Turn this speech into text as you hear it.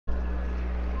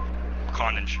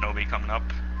Con and Shinobi coming up.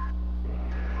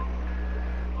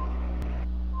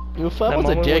 If I was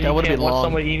a dick, I would have been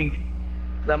long.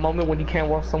 That moment when you can't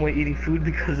watch someone eating food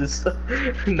because it's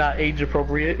not age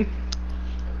appropriate.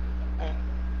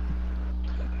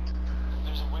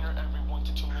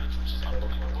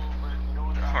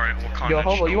 Alright, well, Con Yo, and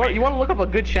Hobo, Shinobi. you want to look up a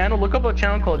good channel? Look up a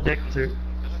channel called Dick Hunter.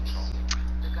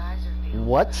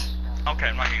 What? Okay,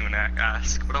 I'm not even gonna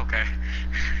ask, but okay.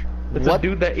 It's a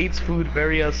dude that eats food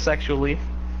very sexually.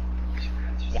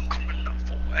 Wakanda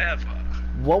forever.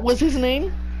 What was his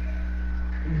name?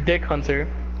 Dick Hunter.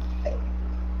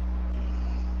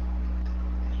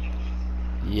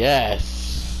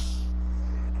 Yes.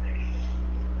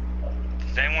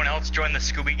 Does anyone else join the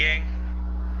Scooby Gang?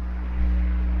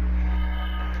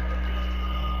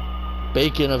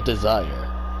 Bacon of Desire.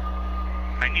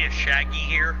 I need a Shaggy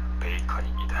here.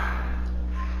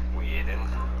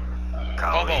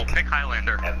 Hobo, pick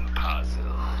Highlander.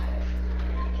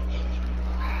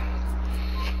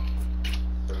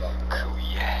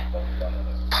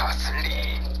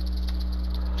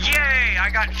 Yay! I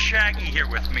got Shaggy here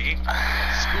with me.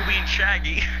 Scooby and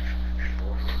Shaggy.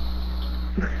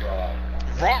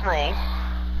 Ruh-roh.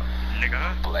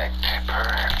 Nigga. Black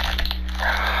pepper.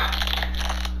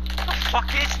 What the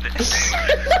fuck is this? What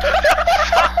the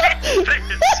fuck is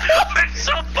this? I'm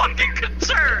so fucking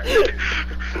concerned.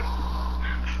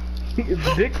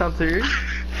 It's Dick Hunter.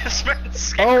 This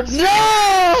man's Oh scared. no! No!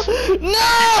 It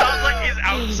sounds like he's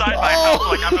outside my house,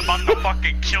 like I'm about to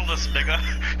fucking kill this nigga.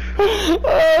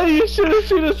 Oh, you should have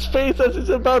seen his face as he's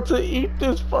about to eat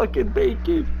this fucking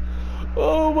bacon.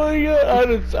 Oh my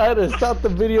god! I'd have stopped the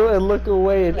video and look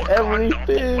away and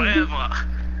everything.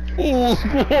 Oh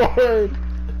god!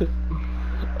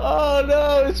 Oh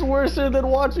no! It's worse than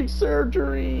watching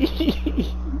surgery.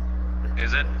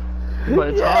 Is it? But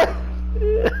it's hot.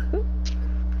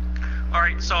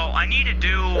 Alright, so I need to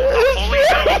do a fully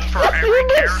build for every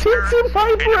character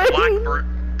and a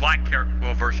black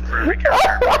version for every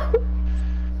character.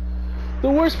 The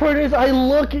worst part is I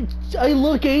look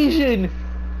Asian.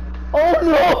 Oh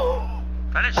no!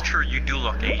 That is true, you do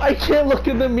look Asian. I can't look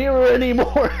in the mirror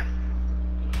anymore.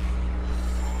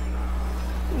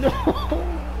 No.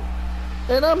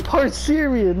 And I'm part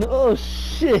Syrian. Oh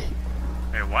shit.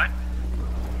 Hey, what?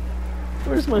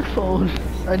 Where's my phone?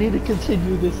 I need to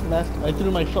continue this last. I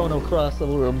threw my phone across the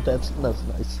room. That's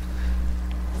nice.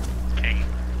 King.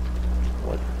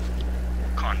 What?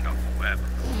 Condom web.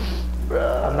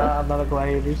 I'm not a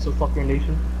gladiator, so fuck your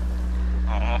nation.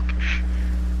 Oh, okay.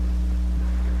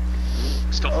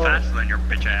 Still faster than your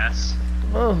bitch ass.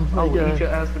 Oh my god. Eat your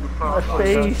ass to the front. My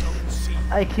face.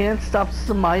 I can't stop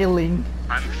smiling.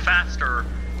 I'm faster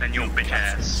than your bitch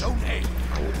ass.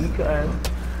 Eat your ass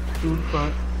to the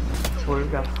front. Swear to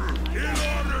God.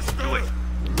 Do it.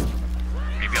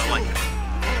 Maybe I'll like it.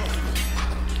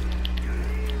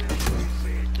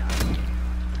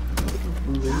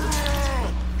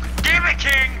 Damn it,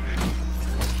 King!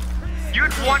 You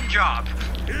had one job.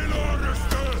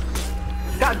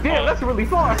 God damn, that's really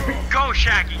far. Go,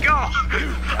 Shaggy, go!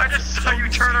 I just saw you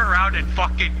turn around and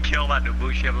fucking kill that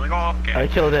Nubushi. I'm like, oh, okay. I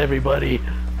killed everybody.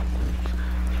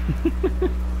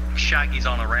 Shaggy's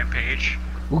on a rampage.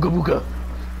 Booga booga.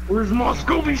 Where's my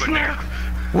Scooby snack?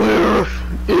 Where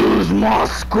is my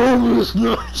Scooby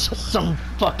snack? Some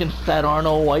fucking fat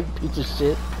Arnold White piece of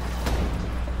shit.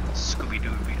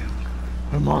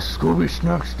 Scooby-Doo-Doo. Are my Scooby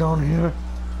snacks down here?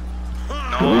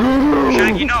 No!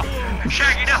 Shaggy, no!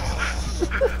 Shaggy, no!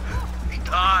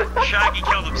 Shaggy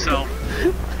killed himself.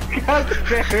 God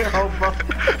damn, oh fuck.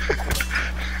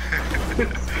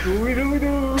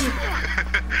 Scooby-Doo-Doo.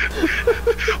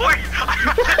 Wait!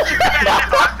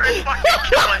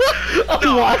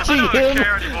 I'm watching him.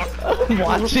 I'm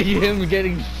watching him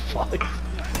getting fucked.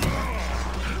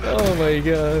 Oh my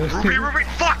god. Ruby,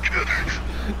 fuck!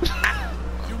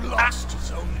 You lost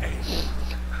zone A.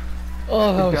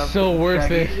 Oh, that was so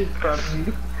worth it.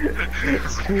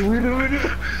 Scooby-Doo-Doo.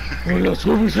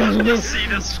 See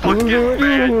this fucking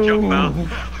man jump out. Oh,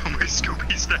 my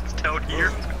Scooby snack's down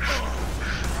here.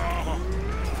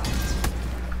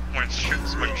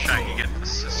 When Shaggy gets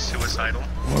suicidal.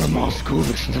 Where are my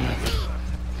Scooby snacks?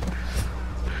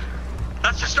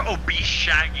 That's just an obese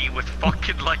Shaggy with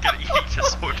fucking like an eating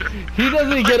disorder. He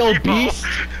doesn't get obese.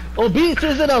 Obese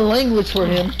isn't a language for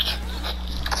him.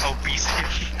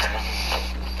 Obesity.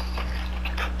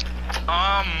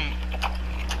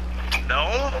 No?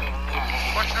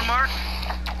 Question mark?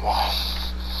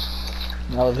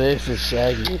 Now this is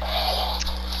Shaggy.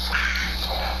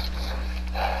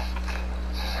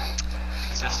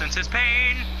 Resistance is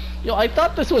pain. Yo, I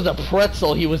thought this was a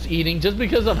pretzel he was eating just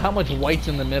because of how much white's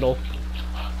in the middle.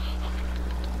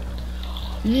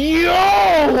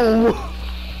 Yo!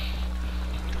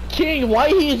 King, why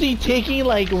is he taking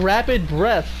like rapid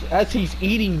breaths as he's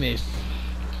eating this?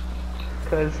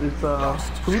 Because it's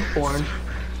food porn.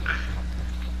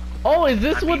 Oh, is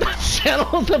this what the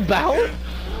channel's about?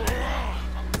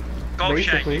 Go,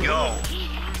 Basically. Shaggy, go.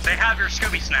 They have your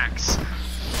Scooby snacks.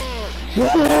 You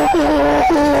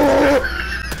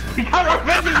got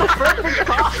revenge at the perfect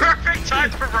time! Perfect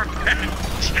time for revenge.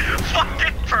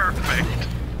 Fucking perfect.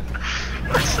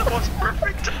 That's the most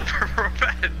perfect time for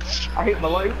revenge. I hate my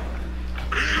life.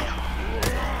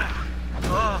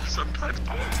 Oh, sometimes.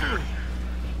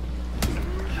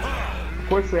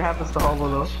 Fortunately, it happens to Homo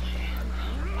though.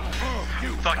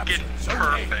 Fucking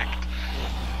perfect.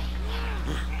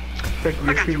 Checking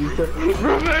your TV set.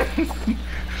 Revenge!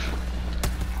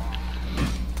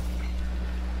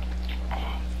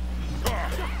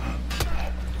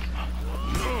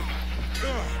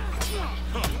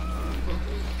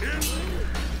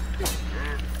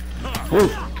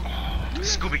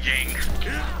 Scooby Gang.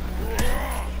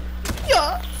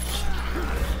 Yeah.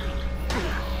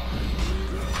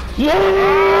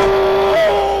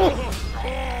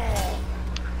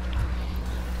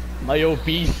 My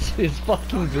obese is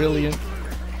fucking brilliant.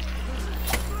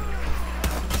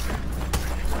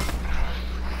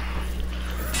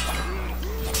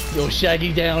 Yo,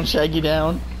 Shaggy down, Shaggy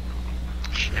down.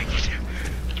 Shaggy.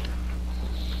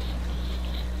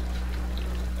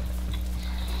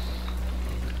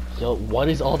 Yo, what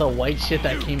is all the white shit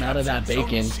that came out of that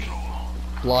bacon?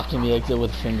 Blocking the exit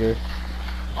with a finger.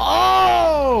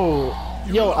 Oh!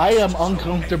 Yo, I am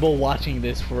uncomfortable watching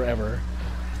this forever.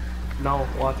 No,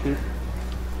 watch it.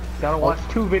 Gotta watch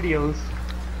 2 videos.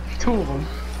 2 of them.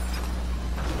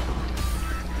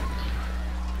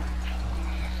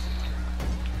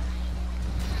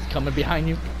 Coming behind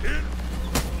you.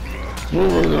 Oh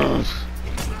my gosh.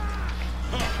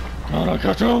 Gotta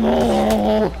catch them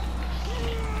all!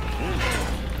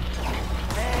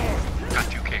 Got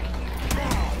 2 King.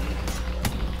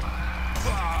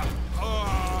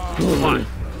 What?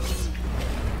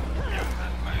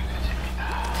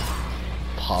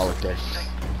 Politics.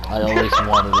 I always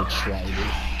wanted to try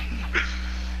this.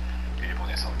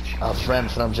 A friend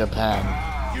from Japan.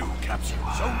 You captured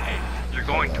Zone A. You're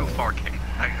going too far, King.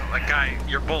 That guy,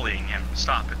 you're bullying him.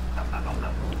 Stop it.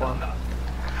 Well,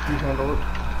 you handle it.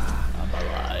 I'm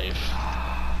alive.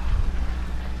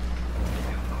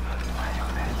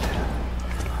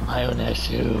 Mayonnaise.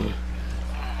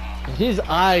 His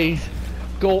eyes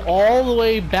go all the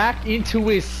way back into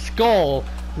his skull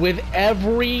with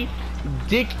every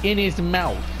dick in his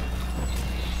mouth.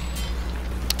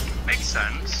 Makes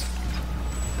sense.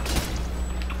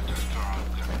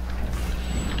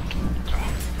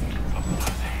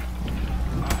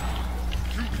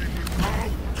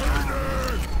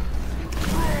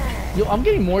 Yo, I'm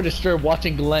getting more disturbed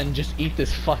watching Glenn just eat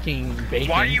this fucking bacon.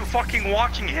 Why are you fucking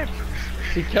watching him?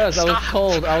 Because I was Stop.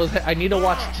 told I need to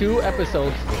watch 2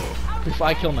 episodes before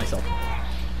I kill myself.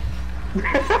 This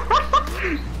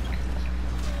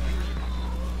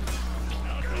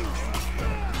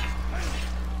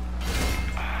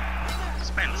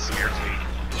man scares me.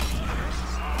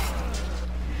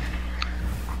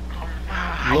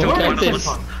 I Look don't at want to this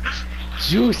listen.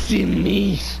 juicy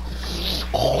meat.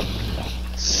 Oh.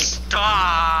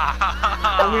 Stop!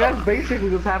 I mean, that's basically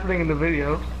what's happening in the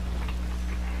video.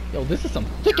 Yo, this is some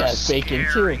thick You're ass bacon too.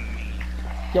 scaring me.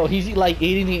 Yo, he's like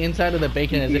eating the inside of the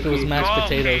bacon as if it was mashed Go,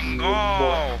 potatoes. King,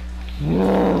 go.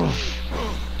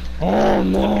 Oh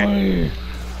my!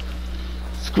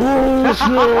 School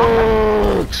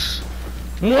snacks!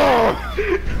 No!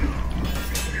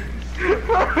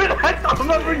 I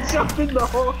remember jumping the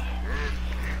hole.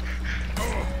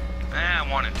 I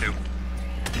wanted to.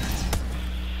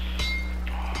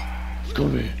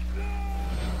 Scooby.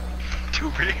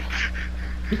 Doobie.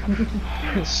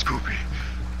 Scooby.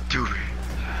 Doobie.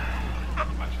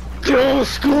 Go,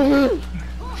 Scooby!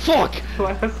 Fuck!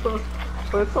 Why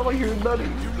that's all like you're nutty.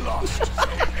 You lost.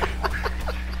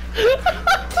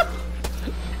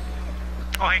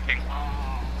 Oh, hey, King.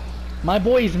 My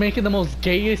boy is making the most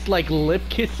gayest like lip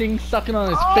kissing, sucking on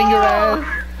his finger ass.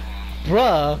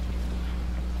 Bruh.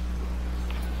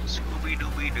 Scooby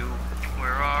Dooby Doo,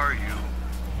 where are you?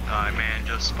 Die man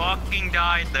just fucking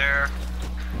died there.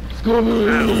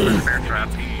 Scooby! Bear trap.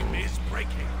 Team is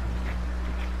breaking.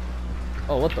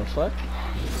 Oh, what the fuck?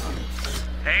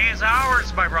 Hey, it's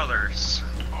ours, my brothers.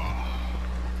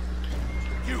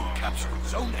 You captured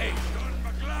Zone A.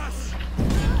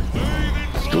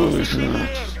 Scooby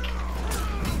snacks.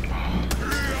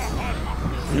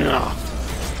 Yeah.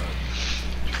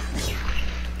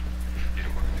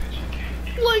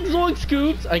 like Zoink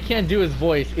Scoops. I can't do his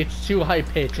voice. It's too high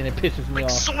pitched and it pisses me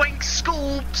off. Swink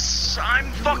scoops!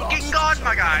 I'm fucking gone,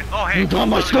 my guy! Oh, hey. You got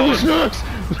my Scooby Snacks!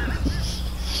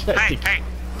 Hey, hey,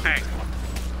 hey.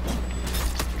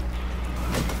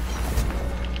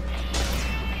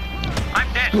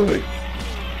 I'm dead. Good.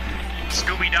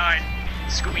 Scooby died.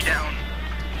 Scooby down.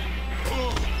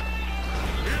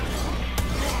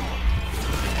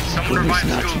 Someone revive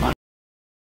Scoob.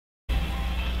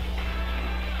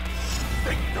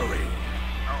 Victory.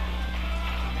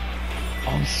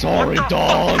 I'm sorry, What the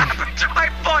dog. fuck happened to my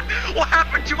foot? What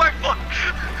happened to my foot?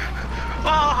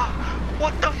 Oh,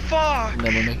 what the fuck?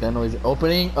 Never make that noise.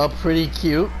 Opening up pretty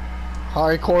cute.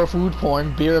 Hardcore food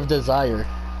porn, beer of desire.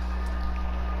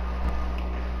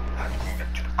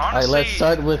 Honestly, Alright, let's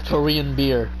start with Korean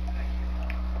beer.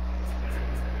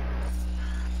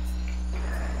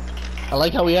 I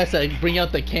like how we have to bring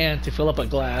out the can to fill up a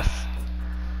glass.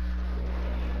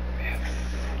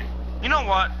 You know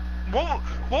what?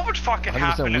 What would fucking 100%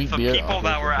 happen if the wheat beer? people Okay.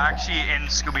 that were actually in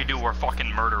Scooby-Doo were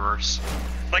fucking murderers?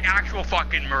 Like actual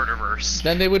fucking murderers.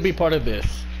 Then they would be part of this.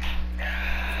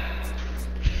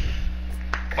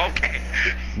 Okay.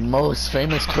 Most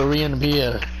famous Korean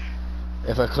beer.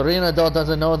 If a Korean adult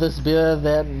doesn't know this beer,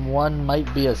 then one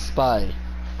might be a spy.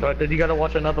 Alright, then you gotta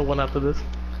watch another one after this.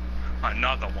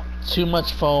 Another one. Too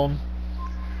much foam.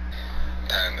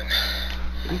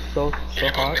 It's so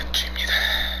hot.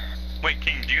 Wait,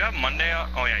 King, do you have Monday out?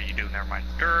 Oh yeah, you do. Never mind.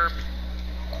 Derp.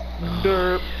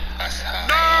 Derp.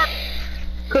 Derp.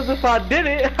 Cause if I did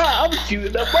it, I'm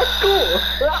shooting up my school.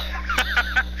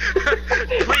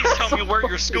 Please tell me where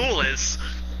your school is.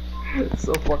 It's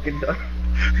so fucking dumb.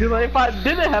 He's like, if I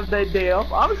didn't have that day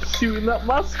off, I'm shooting up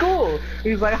my school.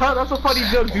 He's like, huh, that's a funny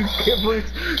joke, dude.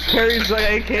 Carrie's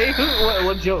like, AK?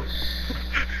 What joke?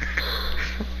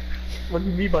 What do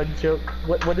you mean by joke?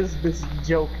 What is this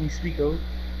joke you speak of?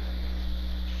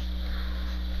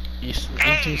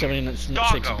 1876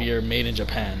 doggo. beer made in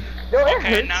Japan. No, it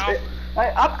Okay, hurts. now-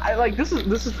 I like this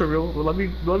is for real. Let me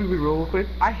be real quick.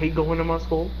 I hate going to my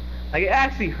school. Like it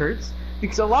actually hurts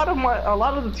because a lot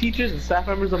of the teachers and staff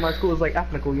members of my school is like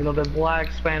ethnical. You know, they're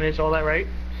black, Spanish, all that, right?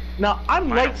 Now I'm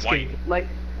Mine are light skinned,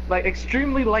 like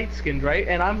extremely light skinned, right?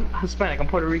 And I'm Hispanic. I'm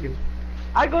Puerto Rican.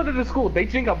 I go to the school. They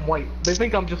think I'm white. They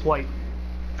think I'm just white.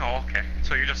 Oh, okay.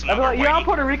 So you're just I'm another like, yeah, I'm whitey.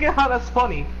 Puerto Rican. How that's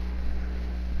funny.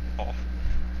 Oh.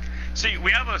 See,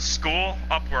 we have a school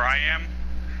up where I am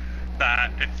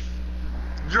that if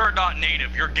you're not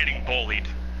native, you're getting bullied.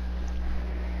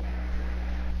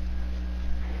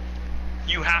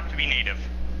 You have to be native.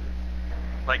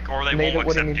 Like, or they Native, won't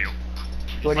what do accept you you. mean?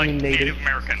 What do Like you mean native?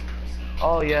 American.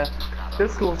 Oh yeah,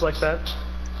 this school's like that.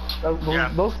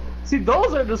 Yeah. Those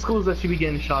are the schools that should be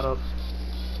getting shot up.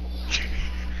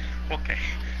 Okay.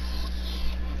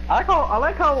 I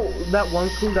like how that one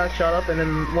school got shot up, and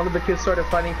then one of the kids started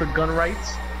fighting for gun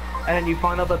rights, and then you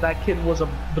find out that that kid was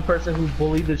the person who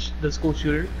bullied the school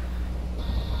shooter.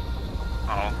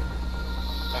 Oh.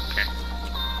 Okay.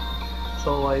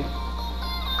 So like,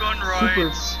 Gun super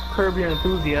rights. curb your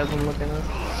enthusiasm looking at.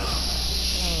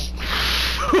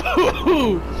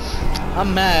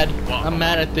 I'm mad. Wow. I'm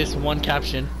mad at this one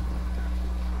caption.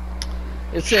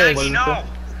 It says, Shaggy, no.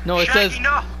 no, it Shaggy, says,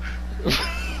 no.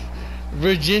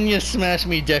 Virginia smash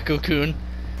me, Deku-kun.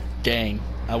 Dang,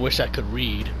 I wish I could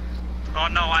read. Oh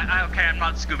no, okay, I'm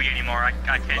not Scooby anymore. I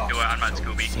can't do it. I'm not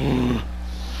Scooby.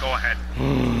 Go ahead.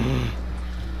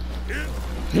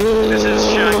 This is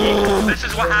Shaggy. This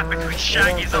is what happens when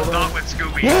Shaggy's not with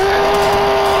Scooby.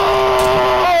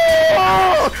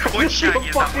 When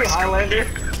Shaggy's not with Highlander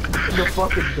Scooby. in the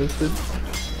fucking distance.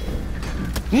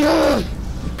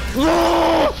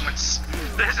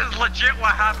 This is legit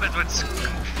what happens when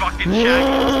fucking Shaggy.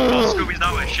 Well, Scooby's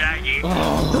not with Shaggy.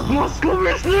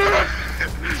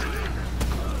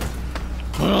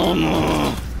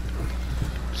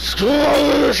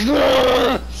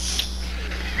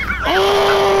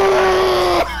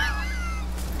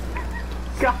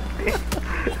 God damn.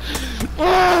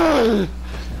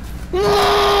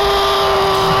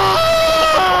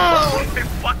 Oh my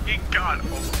fucking god.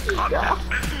 Oh, calm down.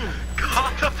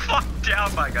 Calm the fuck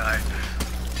down, my guy.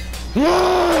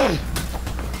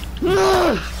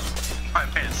 My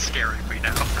man's scaring me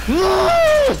now.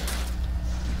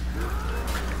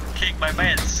 King, my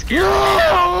man's scaring me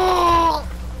now.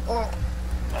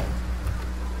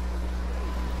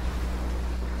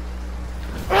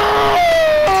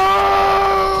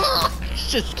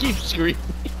 Just keep screaming.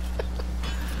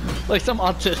 Like some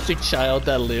autistic child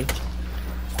that lived.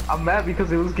 I'm mad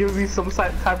because it was giving me some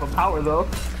type of power though.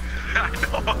 I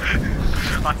know.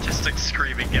 Autistic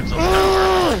screaming gives us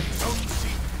power.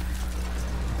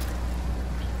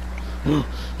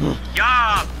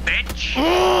 Yeah, bitch.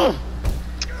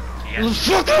 Yes.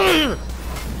 Fuck out of here!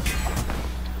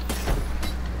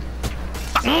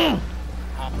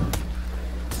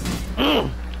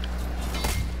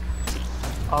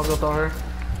 I'll go throw her.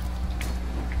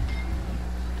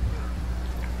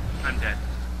 I'm dead.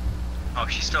 Oh,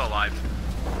 she's still alive.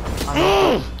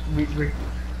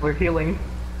 We're healing.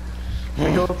 We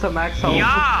go to max health.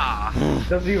 Yeah.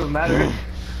 Doesn't even matter.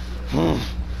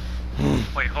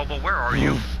 Wait, Hobo, where are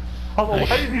you? Hobo,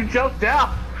 why did you jump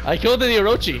down? I killed the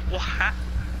Orochi. What?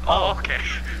 Oh, okay.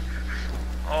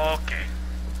 Okay.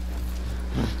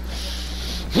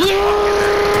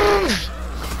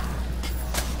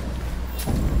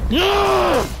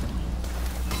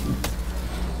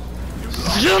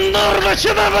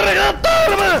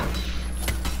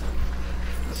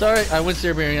 Sorry, I went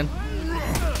Siberian.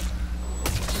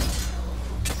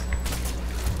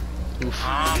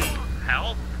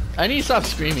 Help? I need to stop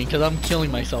screaming because I'm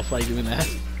killing myself by doing that.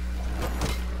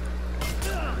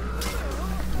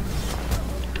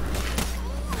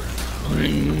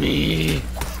 Bring me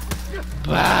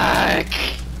back.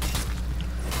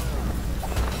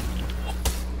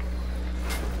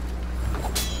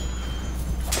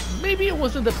 Maybe it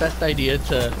wasn't the best idea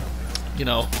to, you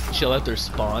know, chill at their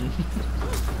spawn.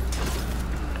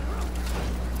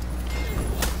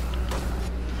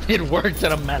 It worked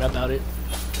and I'm mad about it.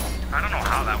 I don't know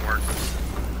how that worked.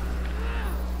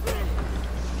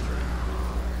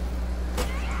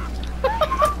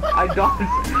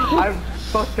 I'm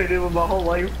frustrated with my whole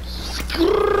life.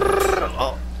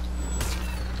 Oh.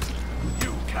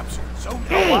 You captured Zone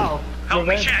Oh A. wow. Help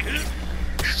me, Revenge. Shaggy.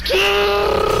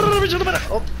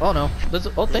 Oh no.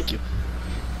 Oh, thank you.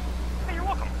 Hey, you're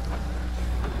welcome.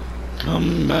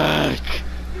 Come back,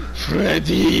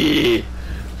 Freddy.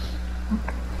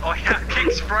 Oh yeah, King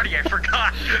Spruddy, I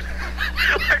forgot.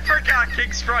 I forgot King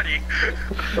Spruddy.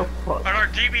 The fuck? On our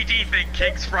DVD thing,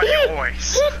 King Spruddy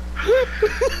always.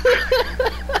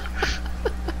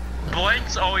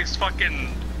 Blank's always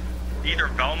fucking either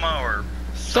Velma or...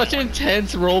 Such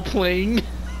intense role playing.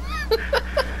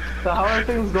 So how are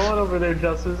things going over there,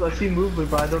 Justice? I see movement,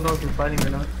 but I don't know if you're fighting or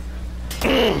not.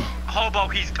 Hobo,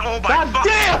 he's... Oh my God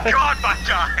fucking damn! god, my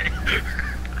guy!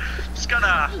 just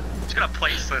gonna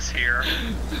place this here.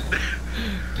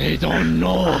 They don't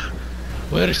know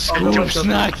where school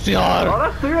snacks are. Oh,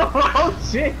 that's real! Oh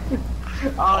shit!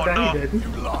 Oh, that no. he did. You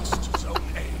lost Zone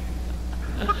A.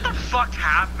 What the fuck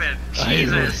happened?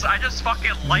 Jesus, I just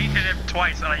fucking lighted him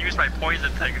twice and I used my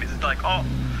poison thing and he's like, oh,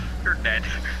 you're dead.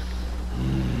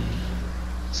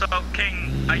 So,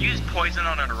 King, I used poison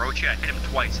on an Orochi, I hit him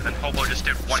twice, and then Hobo just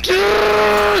did one hit.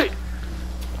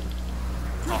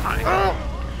 Oh, hi. Oh,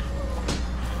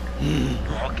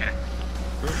 okay.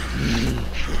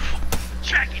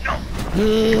 Shaggy, no!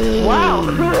 Wow!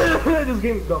 This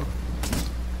game's dumb.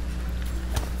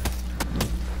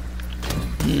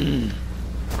 Be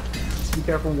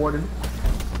careful, Warden.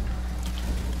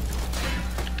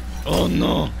 Oh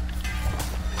no.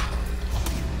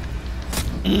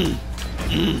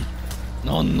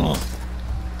 No, no.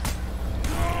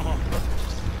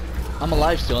 I'm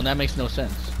alive still, and that makes no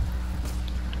sense.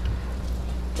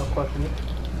 Don't question it.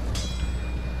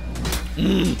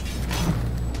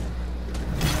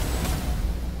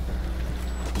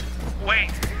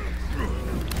 Wait.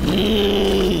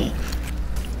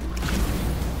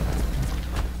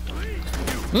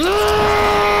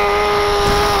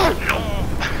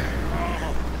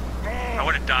 I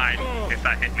would have died if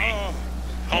that hit me.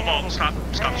 Hobo, stop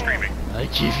screaming. I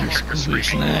give you Scooby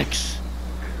snacks.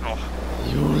 Oh,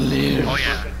 You live. oh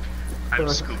yeah. I'm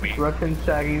Scooby. Russian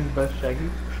Shaggy's best Shaggy.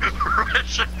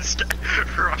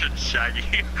 Russian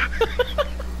Shaggy.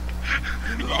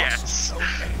 Yes.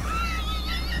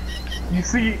 You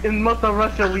see, in Mother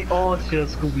Russia, we all share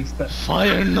Scooby stuff.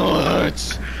 Fire no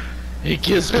hurts. It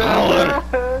gives power.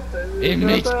 It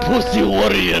makes pussy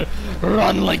warrior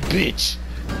run like bitch.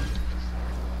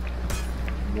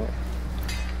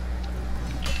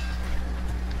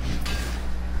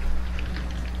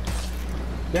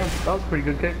 Damn, that was a pretty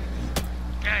good kick.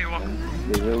 Yeah, you're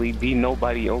welcome. There really be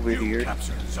nobody over You here.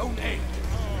 captured Zone A.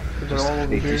 They're all over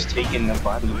They here. just taking the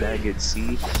body bag at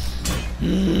sea.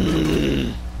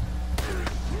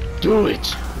 Do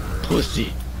it,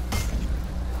 pussy.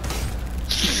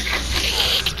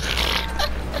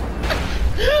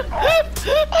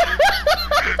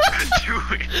 Do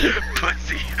it,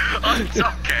 pussy. Oh, it's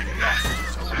okay.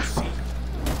 Zone C.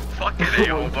 Fucking A,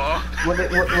 Hobo.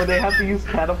 When they have to use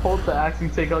catapult to actually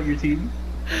take out your team?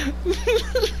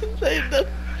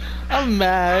 I'm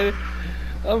mad.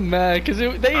 I'm mad because they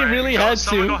Alright, really had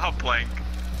someone to. go help Blank.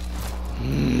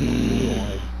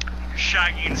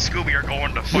 Shaggy and Scooby are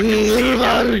going to fucking see each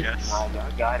other, I guess.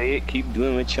 Y'all got it. Keep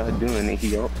doing what y'all doing.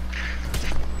 Heal.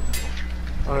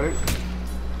 Alright.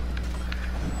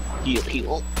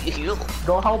 Heal.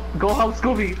 Go help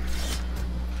Scooby.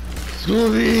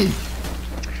 Scooby!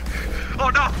 Oh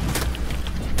no!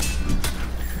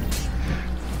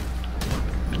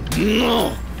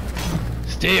 No!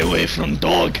 Stay away from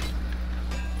dog.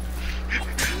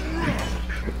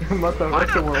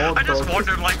 I just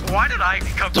wondered, like, why did I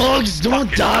become Dogs don't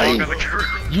fucking die. dog on the crew?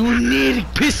 You need a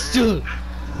pistol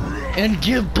and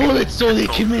give bullets so they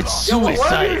commit Yo, why don't you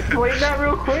suicide. explain that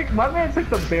real quick? My man took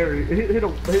the barrier, hit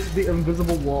the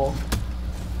invisible wall.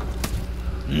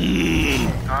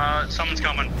 Someone's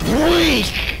coming.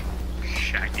 Weak!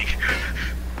 Shaggy.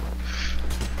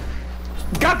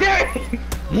 God damn it!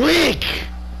 Weak!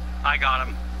 I got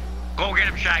him. Go get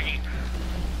him, Shaggy.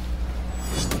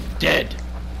 Dead.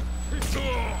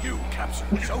 You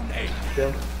captured Zone A.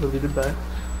 Damn, really did that.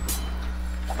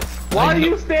 Why are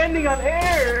you standing on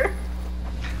air?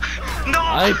 No!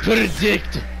 I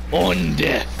predict on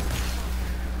death.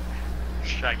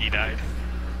 Shaggy died.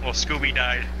 Well, Scooby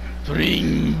died.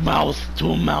 Bring mouth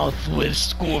to mouth with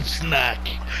scoop snack.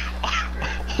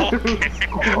 Okay.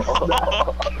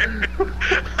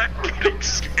 I'm getting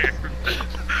scared.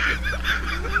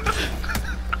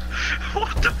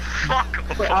 What the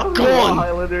fuck? Wait, I don't Go know on.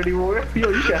 Highlander anymore. Yo,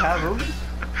 you can have him.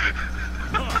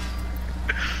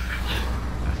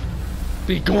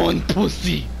 Be gone,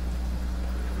 pussy.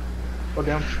 Oh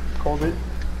damn, called it.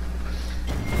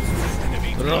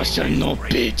 Russian no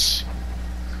bitch.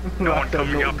 No one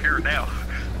coming up here now.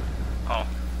 Oh,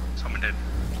 someone did.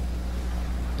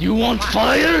 You want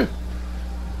fire?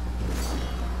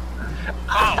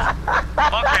 Oh,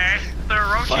 okay. The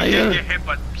Roshi Fire. did get hit,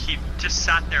 but he just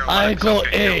sat there. I like go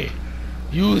something A. killed.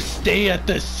 You stay at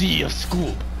the sea of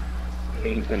Scoop.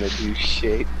 Ain't gonna do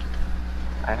shit.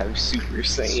 I have Super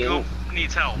Saiyan. Scoop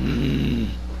needs help.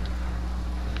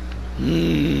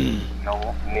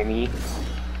 No, Mini.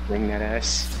 Bring that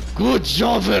ass. Good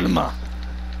job, Velma.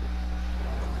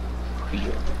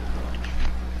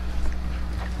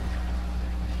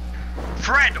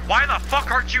 Fred, why the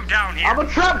fuck aren't you down here? I'm a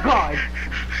trap god!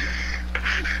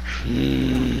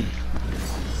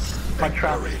 My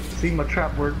trap. See my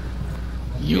trap work.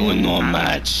 You no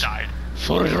match Died.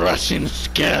 for Russian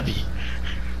Scabby.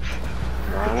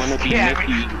 I wanna be Yeah.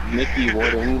 Mickey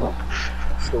Warden.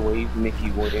 That's the wave, Mickey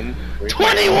Warden.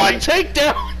 21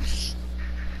 takedowns!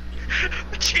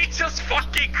 Jesus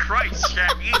fucking Christ,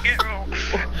 Shaggy.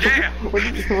 Damn. What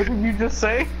did you just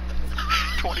say?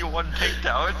 21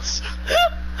 takedowns.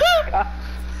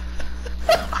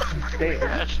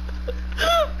 Damn.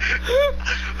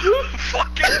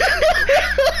 Fucking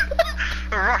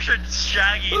Russian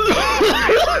Shaggy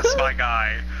business, my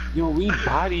guy. Yo, we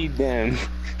bodied them.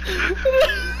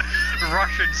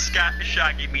 Russian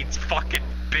Shaggy means fucking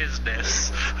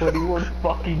business. 21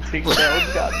 fucking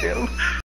takedowns, goddamn.